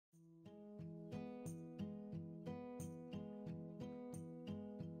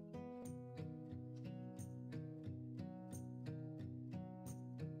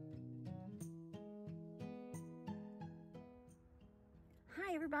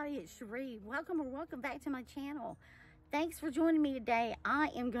Hi everybody, it's Cherie. Welcome back to my channel. Thanks for joining me today. I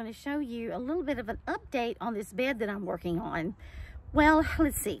am going to show you a little bit of an update on this bed that I'm working on. Well,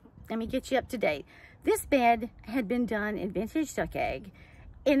 let's see. Let me get you up to date. This bed had been done in vintage duck egg,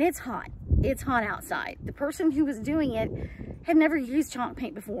 and it's hot. It's hot outside. The person who was doing it had never used chalk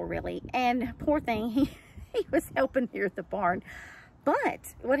paint before, really, and poor thing, he was helping here at the barn.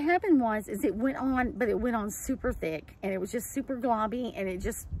 But what happened was, it went on super thick, and it was just super globby, and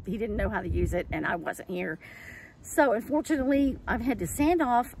he didn't know how to use it, and I wasn't here. So unfortunately, I've had to sand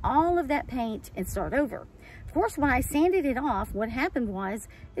off all of that paint and start over. Of course, when I sanded it off, what happened was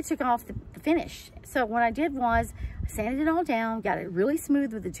it took off the finish. So what I did was I sanded it all down, got it really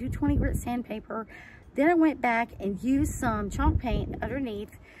smooth with the 220 grit sandpaper. Then I went back and used some chalk paint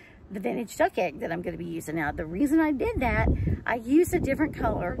underneath the vintage duck egg that I'm going to be using. Now, the reason I did that, I used a different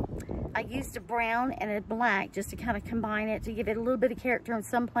color. I used a brown and a black just to kind of combine it, to give it a little bit of character in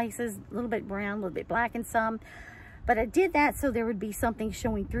some places, a little bit brown, a little bit black in some. But I did that so there would be something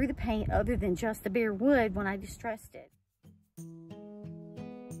showing through the paint other than just the bare wood when I distressed it.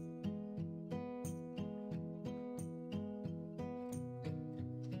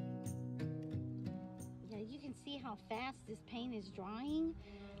 Yeah, you can see how fast this paint is drying.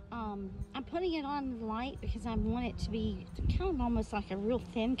 I'm putting it on light because I want it to be kind of almost like a real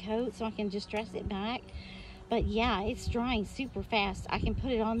thin coat so I can just dress it back. But yeah, it's drying super fast. I can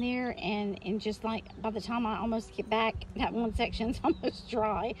put it on there and just like by the time I almost get back, that one section's almost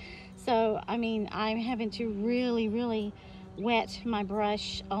dry. So, I mean, I'm having to really wet my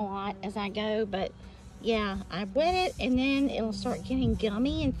brush a lot as I go. But yeah, I wet it and then it'll start getting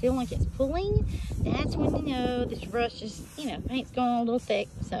gummy and feel like it's pulling. That's when you know this brush is, paint's going a little thick.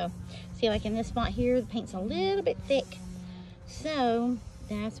 So see, like in this spot here, the paint's a little bit thick. So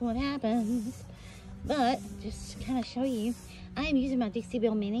that's what happens. But just to kind of show you, I am using my Dixie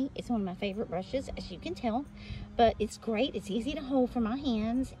Belle Mini. It's one of my favorite brushes, as you can tell. But it's great. It's easy to hold for my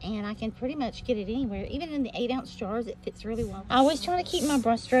hands, and I can pretty much get it anywhere. Even in the 8-ounce jars, it fits really well. I always try to keep my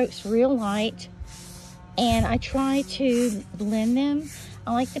brush strokes real light, and I try to blend them.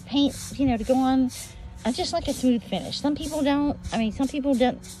 I like the paint, to go on. I just like a smooth finish. Some people don't. I mean, some people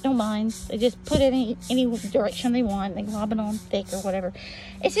don't mind. They just put it in any direction they want. They glob it on thick or whatever.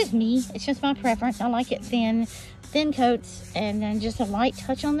 It's just me. It's just my preference. I like it thin coats, and then just a light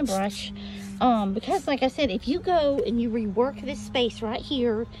touch on the brush. Because like I said, if you go and you rework this space right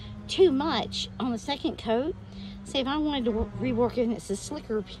here too much on the second coat, say if I wanted to rework it and it's a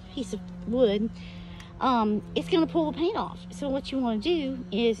slicker piece of wood, it's going to pull the paint off. So what you want to do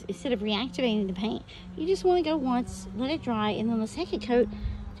is, instead of reactivating the paint, you just want to go once, let it dry, and then the second coat,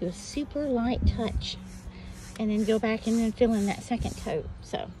 do a super light touch, and then go back and then fill in that second coat.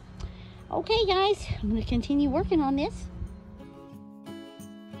 So, okay guys, I'm going to continue working on this.